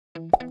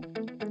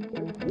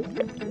Hi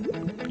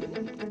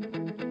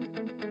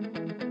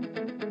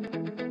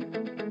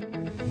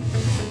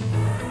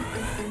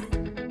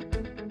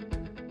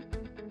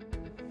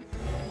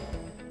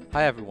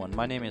everyone,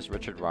 my name is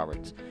Richard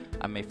Roberts.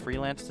 I'm a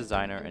freelance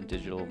designer and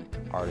digital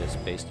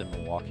artist based in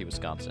Milwaukee,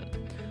 Wisconsin.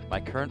 My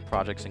current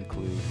projects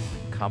include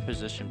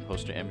composition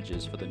poster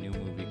images for the new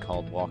movie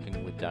called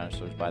Walking with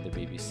Dinosaurs by the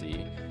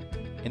BBC.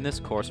 In this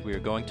course, we are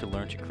going to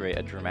learn to create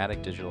a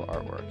dramatic digital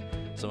artwork.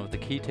 Some of the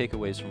key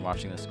takeaways from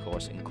watching this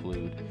course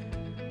include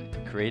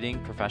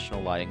creating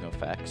professional lighting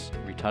effects,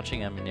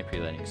 retouching and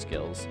manipulating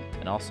skills,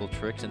 and also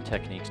tricks and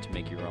techniques to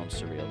make your own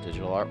surreal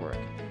digital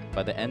artwork.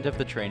 By the end of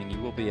the training, you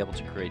will be able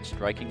to create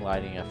striking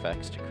lighting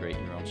effects to create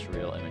your own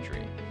surreal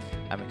imagery.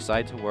 I'm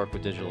excited to work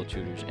with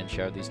Digital-Tutors and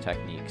share these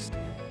techniques.